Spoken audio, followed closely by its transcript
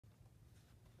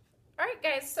All right,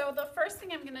 guys, so the first thing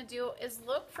I'm gonna do is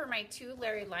look for my two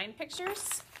Larry line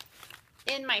pictures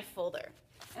in my folder.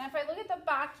 And if I look at the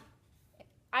back,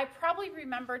 I probably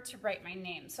remembered to write my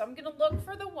name. So I'm gonna look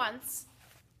for the ones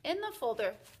in the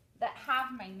folder that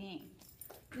have my name.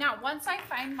 Now, once I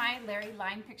find my Larry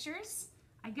line pictures,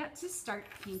 I get to start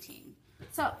painting.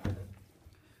 So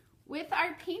with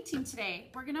our painting today,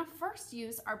 we're gonna first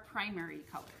use our primary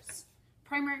colors.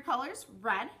 Primary colors,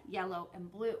 red, yellow,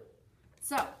 and blue.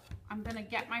 So I'm gonna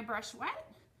get my brush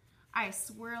wet. I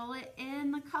swirl it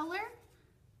in the color.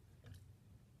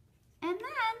 And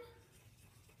then,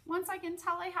 once I can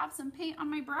tell I have some paint on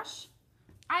my brush,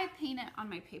 I paint it on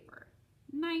my paper.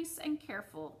 Nice and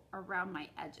careful around my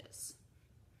edges.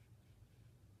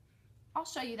 I'll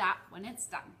show you that when it's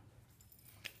done.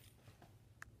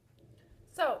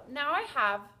 So now I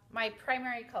have my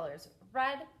primary colors,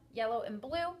 red, yellow, and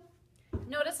blue.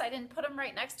 Notice I didn't put them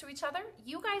right next to each other.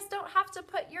 You guys don't have to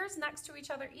put yours next to each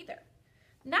other either.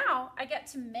 Now I get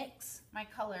to mix my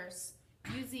colors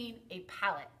using a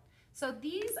palette. So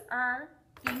these are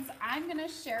things I'm gonna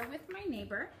share with my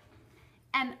neighbor,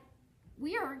 and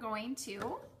we are going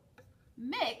to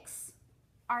mix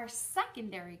our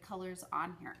secondary colors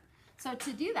on here. So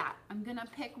to do that, I'm gonna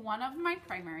pick one of my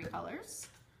primary colors.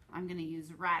 I'm gonna use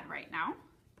red right now.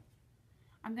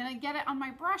 I'm gonna get it on my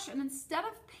brush, and instead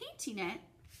of painting it,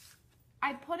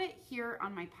 I put it here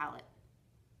on my palette.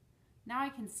 Now I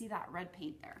can see that red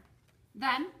paint there.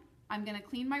 Then I'm gonna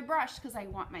clean my brush because I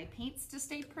want my paints to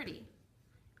stay pretty.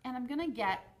 And I'm gonna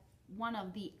get one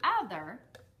of the other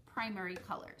primary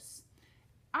colors.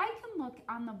 I can look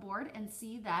on the board and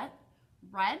see that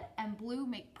red and blue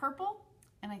make purple,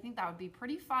 and I think that would be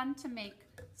pretty fun to make,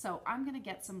 so I'm gonna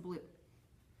get some blue.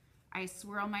 I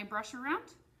swirl my brush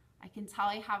around. I can tell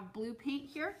I have blue paint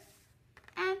here,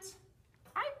 and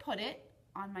I put it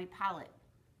on my palette.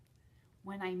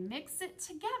 When I mix it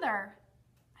together,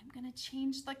 I'm gonna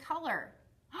change the color.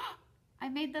 I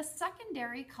made the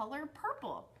secondary color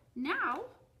purple. Now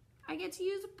I get to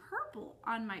use purple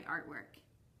on my artwork.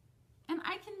 And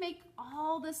I can make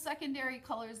all the secondary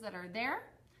colors that are there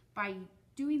by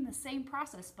doing the same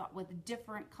process but with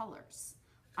different colors.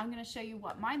 I'm gonna show you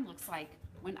what mine looks like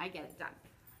when I get it done.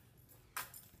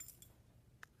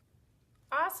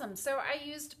 Awesome, so I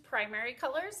used primary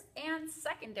colors and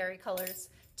secondary colors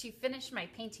to finish my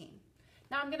painting.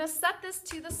 Now I'm gonna set this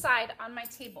to the side on my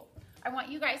table. I want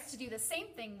you guys to do the same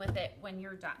thing with it when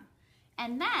you're done.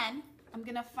 And then I'm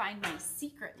gonna find my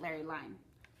secret Larry line.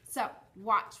 So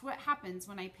watch what happens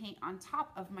when I paint on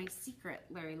top of my secret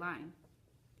Larry line.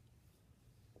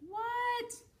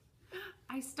 What?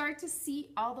 I start to see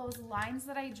all those lines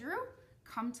that I drew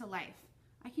come to life.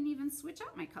 I can even switch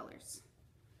out my colors.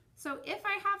 So if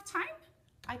I have time,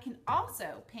 I can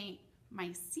also paint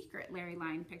my secret Larry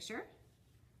line picture.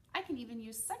 I can even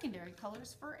use secondary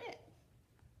colors for it.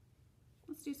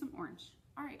 Let's do some orange.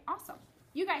 All right, awesome.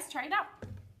 You guys try it out.